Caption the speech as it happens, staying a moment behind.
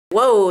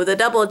Whoa, the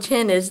double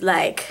chin is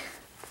like,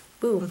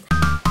 boom.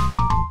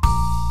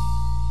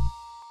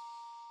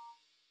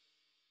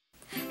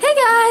 Hey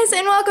guys,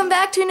 and welcome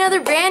back to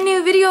another brand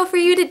new video for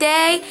you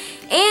today.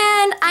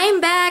 And I'm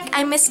back.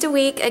 I missed a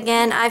week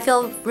again. I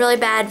feel really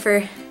bad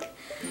for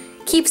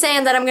keep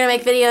saying that I'm gonna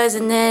make videos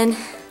and then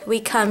the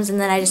week comes and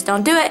then I just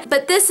don't do it.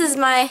 But this is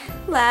my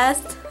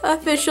last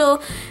official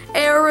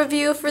Arrow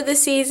review for the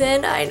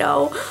season. I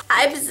know.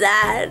 I'm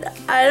sad.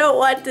 I don't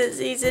want the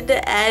season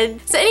to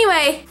end. So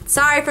anyway,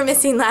 sorry for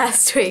missing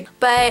last week.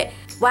 But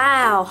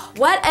wow,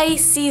 what a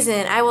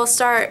season. I will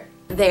start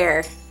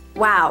there.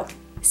 Wow.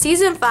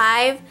 Season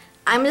 5,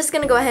 I'm just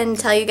gonna go ahead and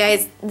tell you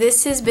guys,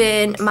 this has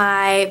been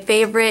my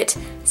favorite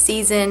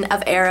season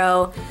of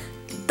Arrow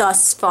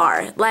thus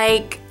far.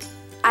 Like,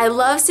 I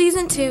love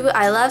season 2,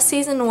 I love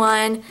season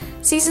 1,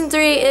 season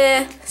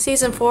 3,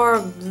 season 4,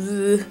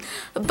 bleh.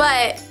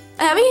 But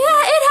I mean,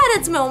 yeah, it had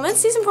its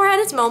moments. Season 4 had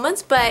its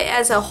moments, but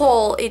as a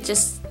whole, it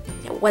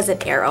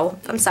wasn't Arrow.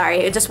 I'm sorry,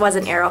 it just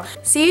wasn't Arrow.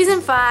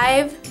 Season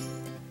 5,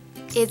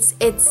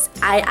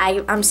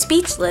 I'm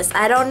speechless.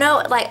 I don't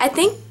know. Like, I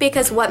think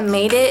because what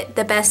made it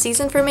the best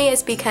season for me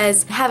is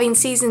because having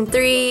season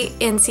 3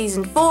 and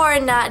season 4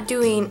 not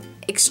doing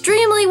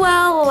extremely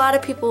well, a lot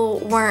of people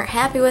weren't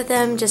happy with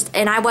them,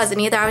 and I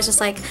wasn't either. I was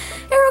just like,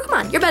 Arrow, come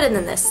on, you're better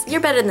than this.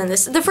 You're better than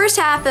this. The first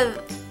half of,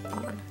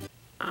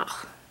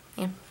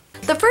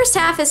 the first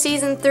half of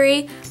season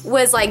 3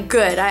 was like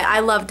good.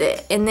 I loved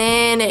it. And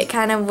then it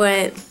kind of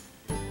went,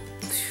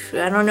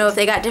 I don't know if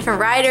they got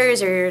different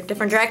writers or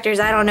different directors,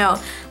 I don't know.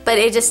 But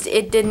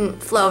it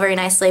didn't flow very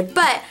nicely.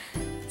 But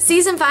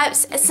season 5,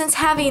 since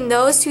having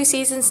those 2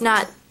 seasons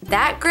not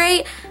that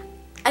great,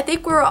 I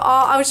think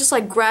I was just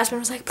like grasping. I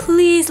was like,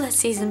 please let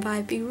season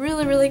 5 be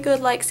really, really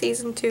good like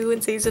season 2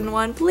 and season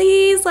 1.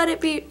 Please let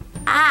it be.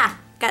 Got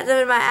them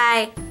in my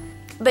eye.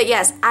 But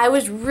yes, I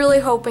was really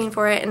hoping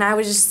for it, and I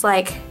was just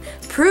like,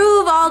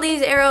 prove all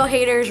these Arrow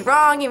haters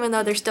wrong, even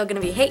though they're still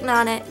gonna be hating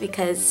on it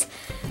because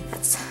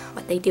that's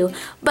what they do.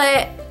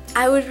 But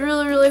I was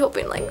really, really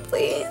hoping, like,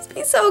 please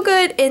be so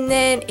good. And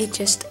then it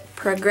just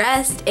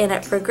progressed and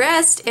it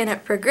progressed and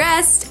it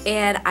progressed,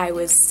 and I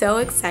was so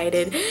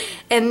excited.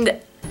 And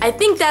I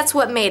think that's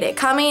what made it.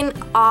 Coming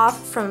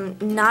off from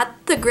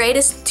not the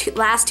greatest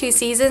last 2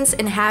 seasons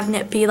and having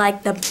it be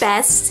like the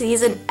best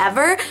season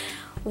ever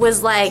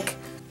was like,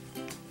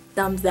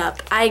 thumbs up.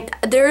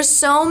 There's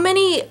so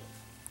many,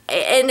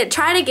 and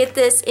try to get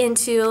this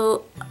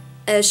into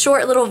a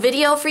short little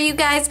video for you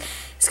guys,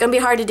 it's gonna be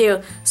hard to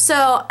do.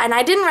 So, and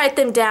I didn't write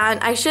them down.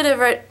 I should have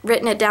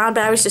written it down,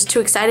 but I was just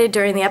too excited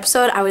during the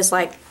episode. I was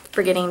like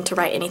forgetting to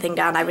write anything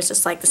down. I was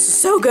just like, this is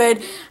so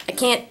good. I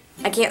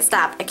can't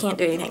stop. I can't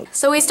do anything.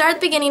 So we start at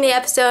the beginning of the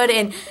episode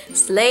and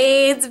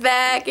Slade's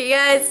back. You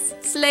guys,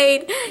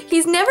 Slade.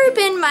 He's never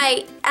been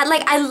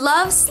I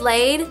love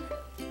Slade,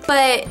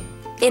 but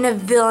in a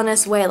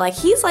villainous way. Like,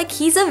 he's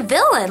a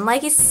villain.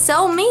 Like, he's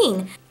so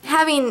mean.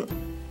 Having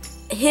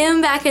him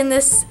back in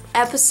this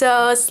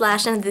episode /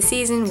 end of the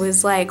season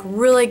was like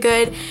really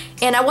good.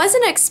 And I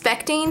wasn't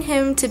expecting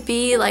him to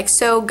be like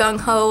so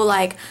gung-ho,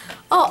 like,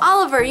 oh,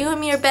 Oliver, you and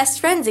me are best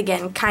friends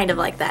again, kind of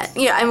like that.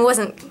 Yeah, I mean, it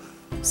wasn't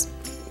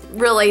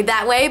really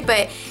that way,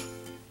 but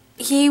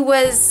he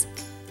was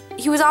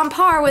on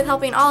par with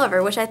helping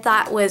Oliver, which I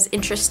thought was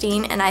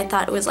interesting, and I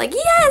thought it was like,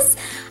 yes,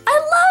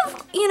 I love,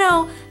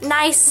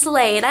 nice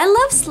Slade. I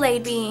love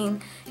Slade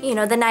being,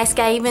 the nice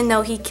guy, even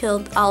though he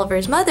killed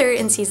Oliver's mother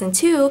in season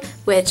 2,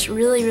 which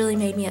really, really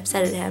made me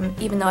upset at him,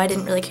 even though I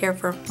didn't really care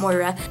for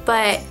Moira.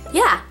 But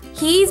yeah,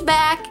 he's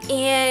back,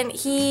 and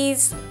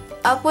he's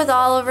up with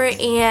Oliver,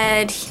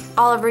 and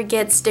Oliver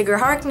gets Digger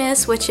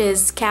Harkness, which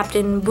is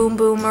Captain Boom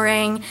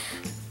Boomerang,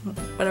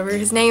 whatever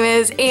his name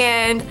is,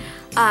 and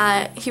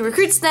he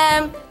recruits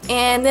them,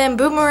 and then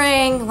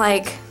Boomerang,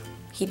 like,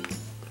 he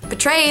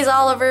betrays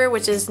Oliver,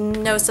 which is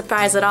no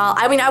surprise at all.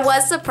 I mean, I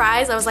was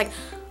surprised. I was like,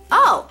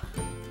 oh,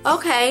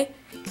 okay.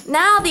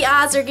 Now the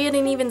odds are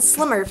getting even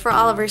slimmer for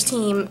Oliver's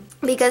team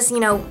because,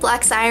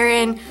 Black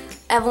Siren,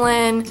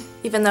 Evelyn,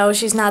 even though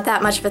she's not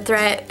that much of a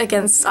threat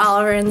against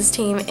Oliver and his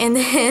team, and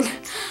then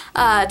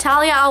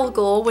Talia al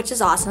Ghul, which is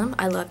awesome.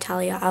 I love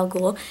Talia al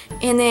Ghul.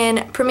 And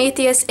then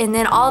Prometheus, and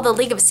then all the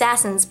League of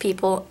Assassins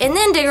people, and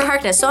then Digger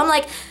Harkness. So I'm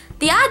like,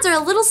 the odds are a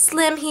little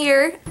slim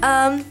here,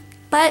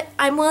 but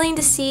I'm willing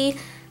to see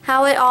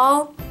how it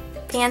all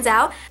pans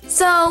out.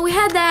 So we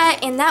had that,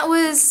 and that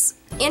was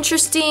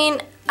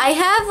interesting. I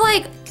have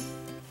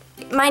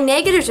my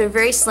negatives are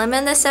very slim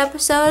in this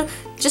episode.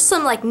 Just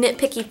some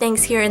nitpicky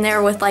things here and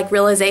there with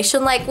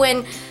realization. Like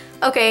when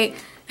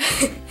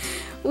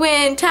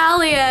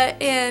Talia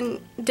and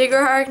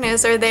Digger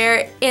Harkness are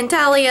there and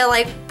Talia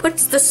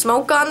puts the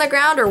smoke on the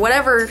ground or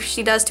whatever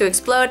she does to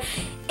explode,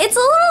 it's a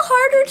little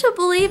harder to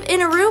believe.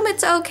 In a room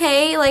it's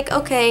okay,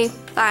 okay,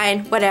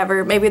 fine,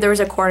 whatever. Maybe there was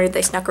a corner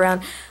they snuck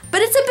around.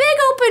 But it's a big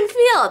open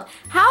field.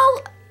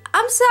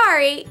 I'm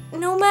sorry,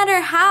 no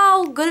matter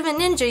how good of a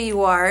ninja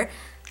you are,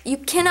 you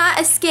cannot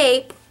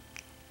escape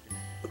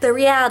the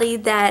reality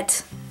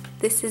that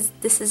this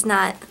is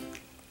not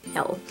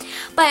No.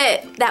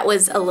 But that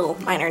was a little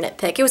minor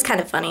nitpick. It was kind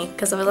of funny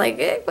because I was like,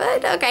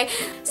 what? Okay.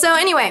 So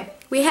anyway,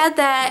 we had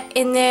that,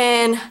 and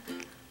then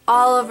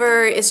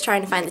Oliver is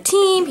trying to find the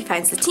team. He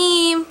finds the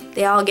team.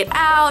 They all get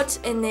out,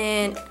 and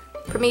then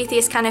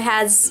Prometheus kind of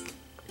has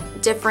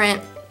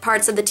different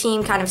parts of the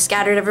team kind of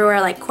scattered everywhere,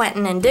 like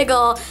Quentin and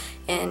Diggle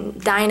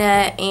and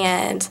Dinah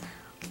and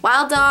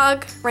Wild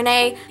Dog,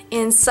 Renee,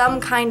 in some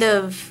kind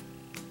of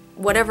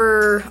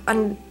whatever,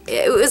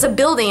 it was a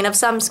building of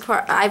some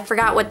sort, I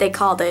forgot what they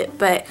called it,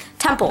 but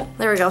temple,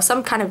 there we go,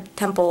 some kind of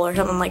temple or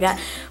something like that,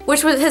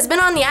 which has been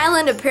on the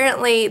island.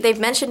 Apparently they've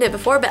mentioned it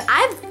before, but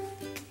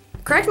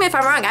correct me if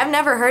I'm wrong, I've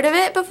never heard of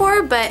it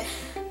before, but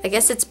I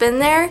guess it's been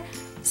there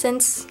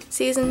since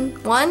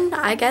season 1,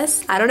 I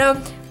guess, I don't know,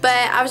 but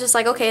I was just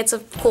like, okay, it's a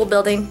cool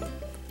building,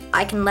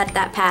 I can let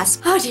that pass.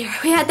 Oh dear,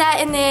 we had that,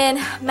 and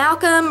then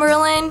Malcolm,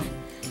 Merlin,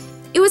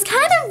 it was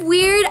kind of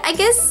weird, I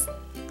guess.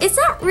 It's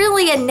not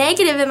really a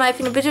negative in my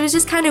opinion, but it was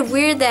just kind of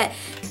weird that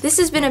this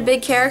has been a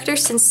big character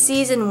since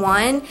season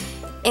 1,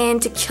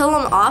 and to kill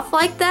him off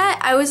like that,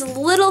 I was a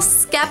little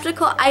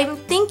skeptical. I'm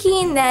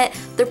thinking that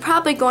they're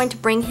probably going to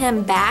bring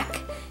him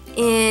back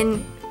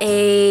in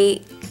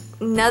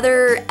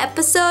another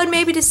episode,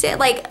 maybe to say,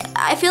 like,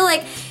 I feel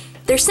like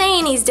they're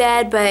saying he's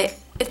dead, but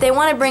if they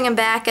want to bring him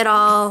back at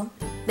all,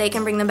 they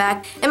can bring them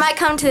back. It might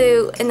come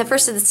to, in the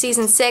first of the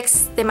season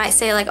 6, they might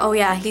say like, oh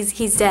yeah,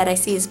 he's dead, I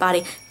see his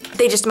body.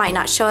 They just might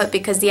not show it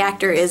because the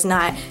actor is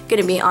not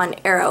gonna be on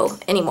Arrow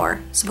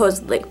anymore,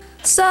 supposedly.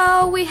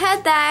 So we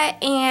had that,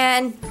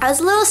 and I was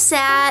a little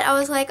sad. I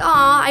was like,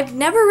 aw, I've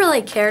never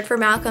really cared for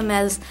Malcolm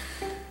as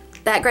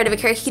that great of a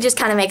character. He just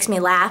kind of makes me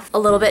laugh a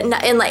little bit,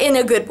 not in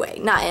a good way,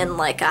 not in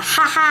like a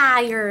haha,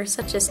 you're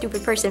such a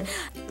stupid person.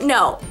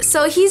 No,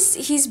 so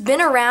he's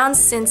been around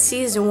since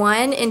season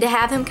 1, and to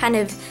have him kind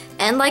of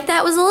end like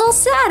that was a little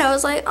sad. I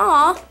was like,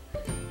 aw.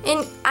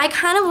 And I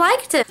kind of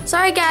liked it.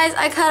 Sorry guys,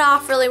 I cut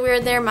off really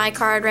weird there. My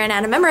card ran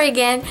out of memory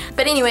again.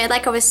 But anyway,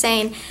 like I was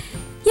saying,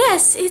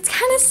 yes, it's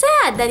kind of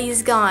sad that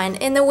he's gone.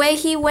 And the way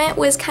he went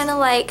was kind of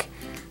like,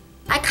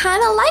 I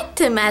kind of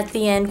liked him at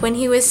the end when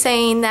he was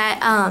saying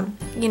that,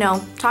 you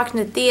know,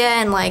 talking to Thea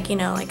and like, you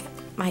know, like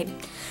my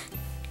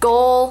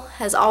goal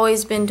has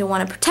always been to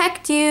want to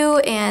protect you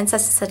and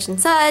such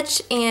and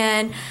such.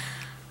 And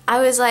I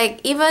was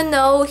like, even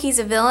though he's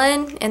a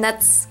villain, and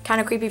that's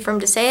kind of creepy for him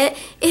to say it,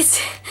 it's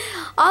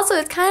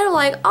kind of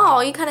like,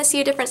 oh, you kind of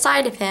see a different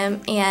side of him.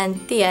 And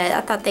Thea,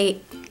 I thought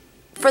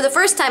for the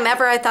first time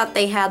ever, I thought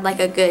they had like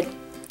a good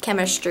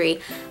chemistry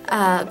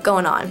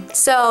going on.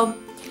 So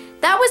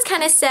that was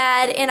kind of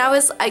sad, and I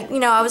was a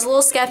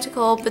little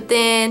skeptical, but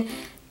then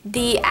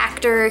the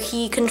actor,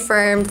 he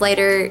confirmed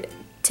later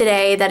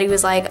today that he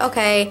was like,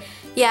 okay,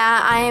 yeah,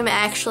 I am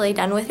actually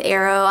done with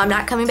Arrow. I'm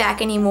not coming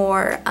back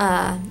anymore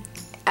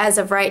as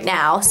of right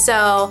now.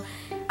 So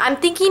I'm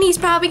thinking he's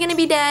probably gonna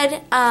be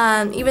dead,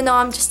 even though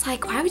I'm just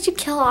like, why would you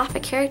kill off a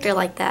character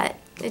like that?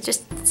 It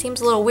just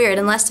seems a little weird,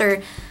 unless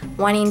they're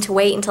wanting to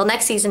wait until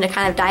next season to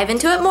kind of dive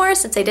into it more,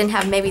 since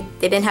maybe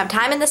they didn't have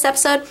time in this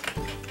episode.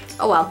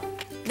 Oh well.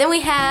 Then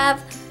we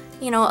have,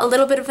 you know, a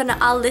little bit of an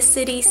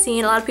Olicity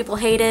scene. A lot of people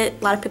hate it,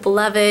 a lot of people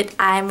love it.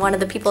 I'm one of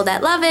the people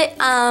that love it,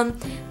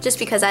 just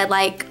because I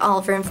like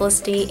Oliver and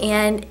Felicity,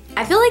 and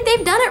I feel like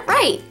they've done it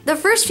right. The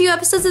first few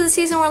episodes of the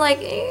season were like,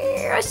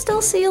 I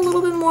still see a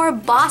little bit more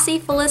bossy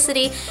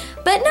Felicity,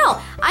 but no,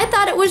 I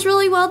thought it was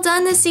really well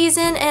done this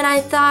season, and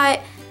I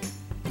thought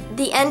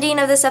the ending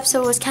of this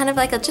episode was kind of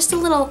like just a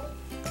little,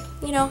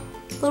 you know,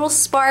 little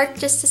spark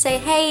just to say,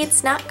 hey,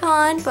 it's not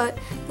gone, but,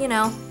 you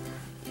know,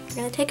 we're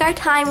gonna take our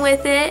time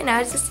with it. And I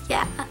was just,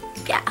 yeah.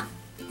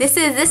 This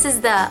is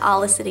the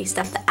Olicity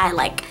stuff that I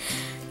like.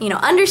 You know,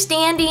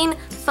 understanding,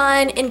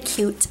 fun, and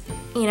cute.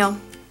 You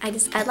know, I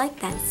like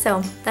that.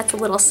 So that's a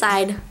little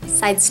side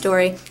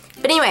story.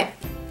 But anyway,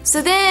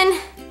 so then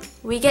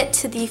we get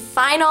to the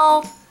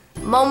final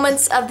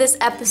moments of this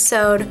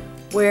episode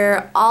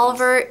where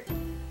Oliver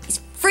is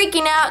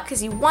freaking out because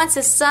he wants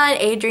his son.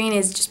 Adrian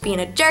is just being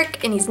a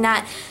jerk, and he's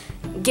not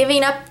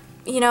giving up,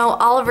 you know,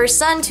 Oliver's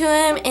son to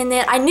him. And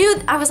then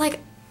I was like,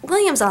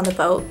 William's on the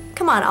boat.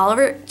 Come on,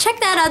 Oliver, check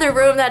that other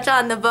room that's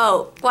on the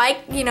boat. Why,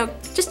 you know,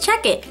 just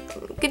check it.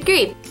 Good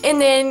grief.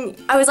 And then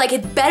I was like,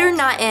 it better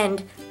not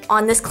end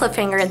on this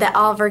cliffhanger that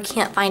Oliver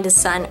can't find his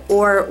son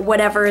or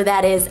whatever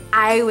that is.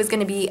 I was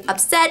gonna be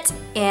upset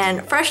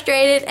and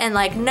frustrated and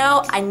like,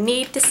 no, I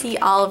need to see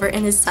Oliver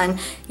and his son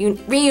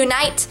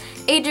reunite.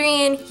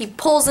 Adrian, he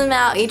pulls him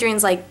out.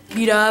 Adrian's like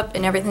beat up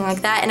and everything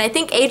like that. And I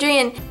think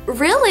Adrian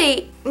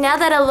really, now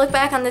that I look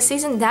back on this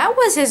season, that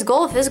was his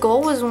goal. If his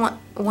goal was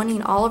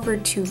wanting Oliver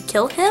to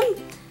kill him,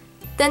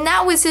 then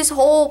that was his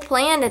whole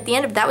plan at the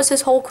end of that was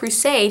his whole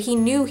crusade. He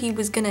knew he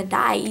was gonna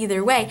die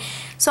either way.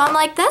 So I'm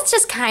like, that's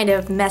just kind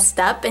of messed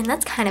up and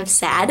that's kind of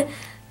sad.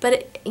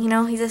 But you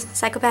know, he's a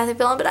psychopathic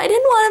villain, but I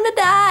didn't want him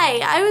to die.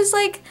 I was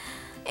like,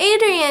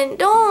 Adrian,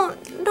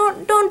 don't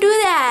do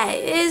that.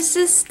 It's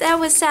just, that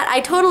was sad.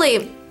 I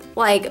totally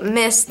like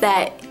missed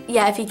that,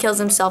 yeah, if he kills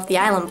himself, the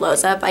island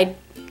blows up. I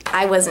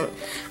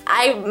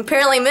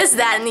apparently missed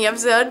that in the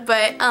episode,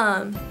 but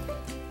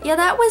yeah,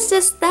 that was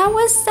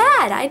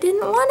sad. I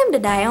didn't want him to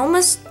die. I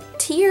almost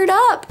teared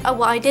up. Oh,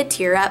 well, I did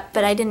tear up,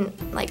 but I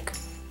didn't like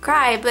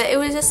cry, but it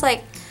was just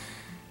like,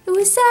 it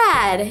was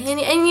sad. And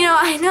you know,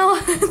 I know,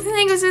 the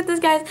thing is with this,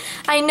 guys,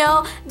 I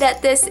know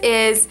that this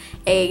is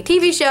a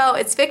TV show,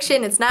 it's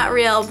fiction, it's not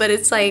real, but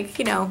it's like,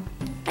 you know,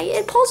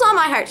 it pulls on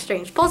my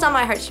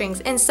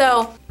heartstrings, And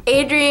so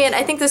Adrian,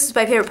 I think this is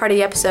my favorite part of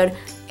the episode,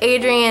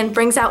 Adrian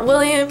brings out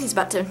William, he's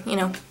about to, you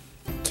know,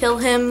 kill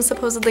him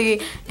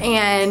supposedly,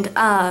 and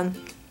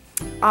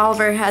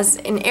Oliver has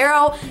an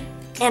arrow,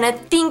 and I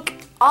think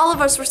all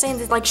of us were saying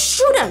this, like,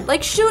 shoot him,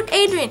 like, shoot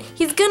Adrian,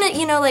 he's gonna,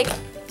 you know, like,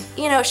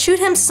 you know, shoot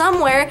him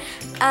somewhere,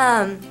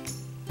 and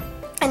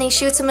he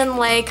shoots him in the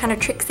leg, kind of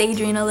tricks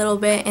Adrian a little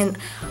bit, and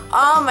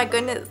oh my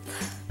goodness,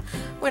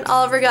 when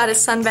Oliver got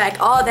his son back,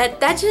 oh,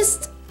 that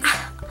just,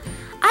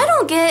 I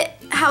don't get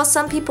how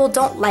some people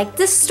don't like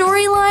this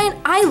storyline.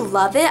 I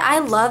love it. I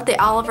love the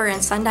Oliver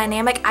and son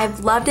dynamic.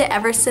 I've loved it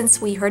ever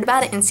since we heard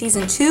about it in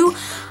season 2.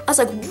 I was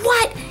like,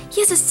 what?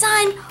 He has a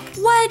son?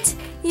 What?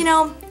 You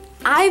know,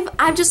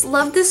 I've just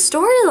loved this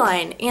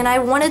storyline, and I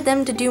wanted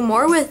them to do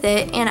more with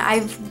it, and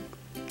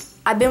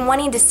I've been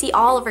wanting to see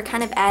Oliver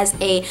kind of as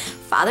a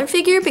father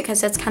figure, because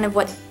that's kind of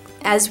what,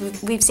 as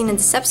we've seen in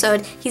this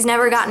episode, he's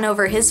never gotten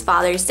over his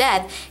father's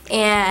death,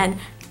 and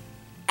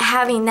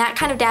having that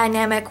kind of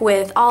dynamic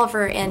with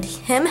Oliver and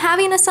him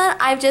having a son,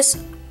 I've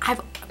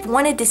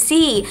wanted to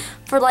see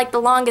for like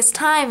the longest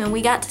time, and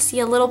we got to see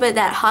a little bit of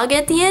that hug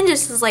at the end,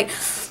 just was like,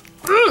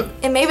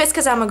 and maybe it's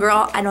because I'm a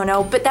girl, I don't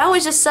know, but that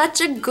was just such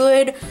a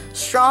good,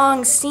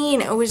 strong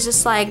scene. It was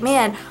just like,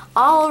 man,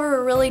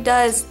 Oliver really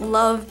does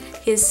love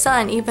his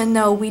son, even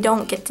though we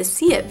don't get to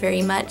see it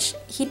very much.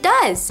 He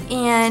does,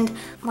 and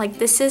like,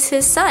 this is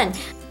his son.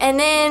 And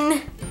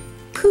then,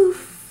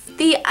 poof,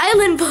 the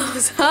island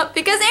blows up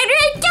because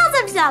Adrian kills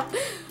himself.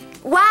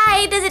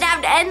 Why does it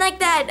have to end like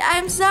that?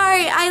 I'm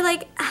sorry,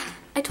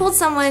 I told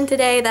someone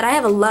today that I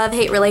have a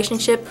love-hate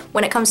relationship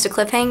when it comes to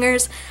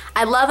cliffhangers.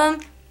 I love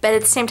them, but at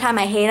the same time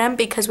I hate them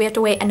because we have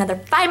to wait another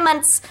 5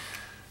 months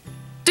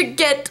to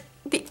get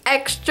the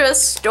extra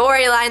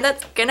storyline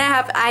that's gonna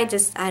happen.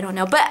 I don't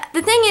know. But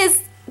the thing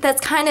is,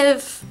 that's kind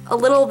of a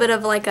little bit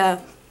of like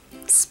a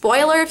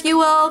spoiler, if you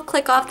will.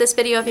 Click off this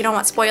video if you don't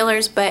want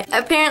spoilers, but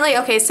apparently,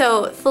 okay,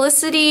 so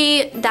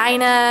Felicity,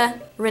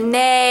 Dinah,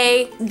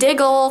 Renee,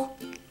 Diggle,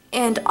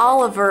 and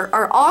Oliver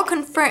are all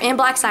confirmed, and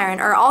Black Siren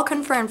are all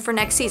confirmed for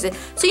next season.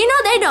 So you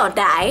know they don't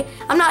die.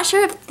 I'm not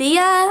sure if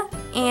Thea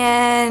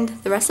and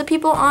the rest of the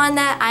people on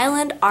that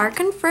island are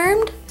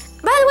confirmed.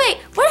 By the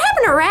way, what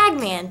happened to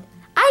Ragman?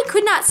 I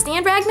could not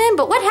stand Ragman,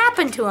 but what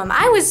happened to him?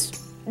 I was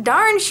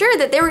darn sure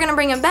that they were gonna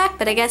bring him back,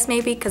 but I guess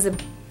maybe because of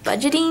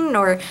budgeting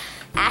or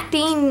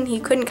acting, he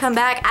couldn't come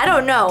back. I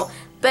don't know,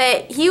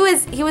 but he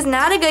was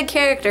not a good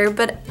character.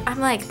 But I'm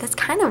like, that's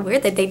kind of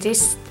weird that they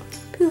just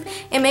poof.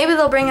 And maybe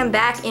they'll bring him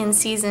back in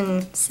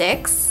season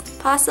 6,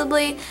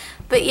 possibly.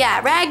 But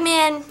yeah,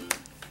 Ragman.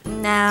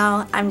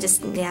 No, I'm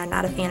just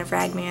not a fan of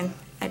Ragman.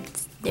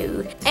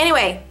 No.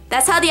 Anyway,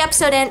 that's how the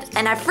episode ended,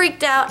 and I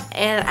freaked out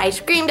and I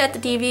screamed at the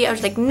TV. I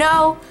was like,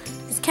 no,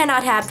 this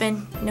cannot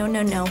happen. No,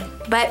 no, no.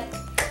 But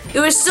it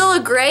was still a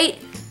great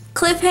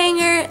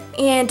cliffhanger,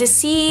 and to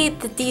see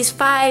that these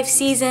 5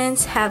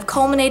 seasons have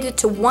culminated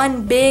to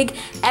one big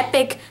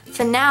epic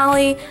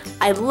finale,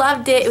 I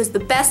loved it. It was the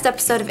best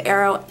episode of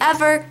Arrow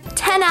ever.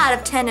 10 out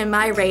of 10 in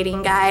my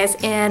rating, guys,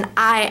 and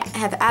I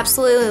have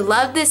absolutely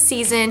loved this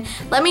season.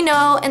 Let me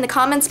know in the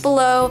comments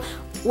below,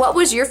 what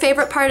was your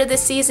favorite part of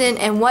this season,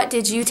 and what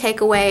did you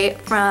take away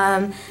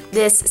from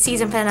this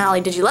season finale?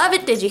 Did you love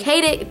it? Did you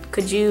hate it?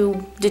 Did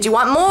you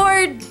want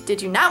more?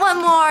 Did you not want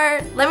more?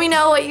 Let me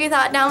know what you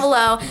thought down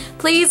below.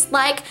 Please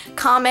like,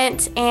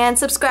 comment, and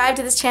subscribe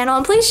to this channel,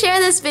 and please share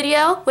this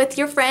video with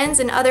your friends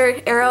and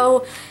other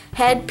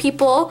Arrowhead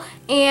people.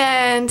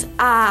 And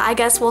I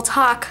guess we'll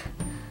talk.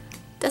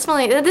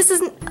 Definitely, this is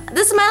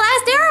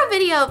my last Arrow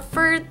video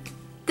for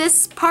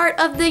this part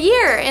of the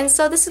year, and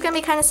so this is gonna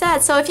be kind of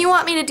sad. So if you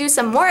want me to do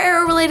some more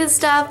Arrow related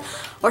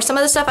stuff or some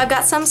other stuff, I've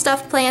got some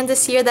stuff planned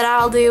this year that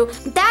I'll do.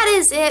 That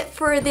is it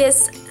for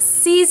this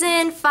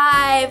season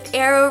 5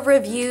 Arrow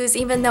reviews,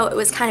 even though it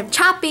was kind of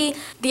choppy,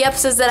 the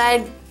episodes that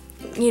I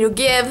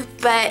give,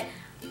 but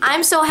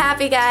I'm so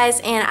happy,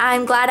 guys, and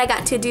I'm glad I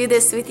got to do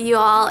this with you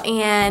all,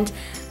 and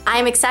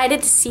I'm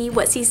excited to see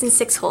what season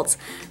 6 holds.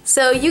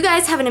 So you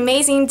guys have an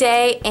amazing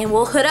day, and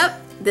we'll hood up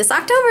this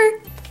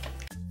October.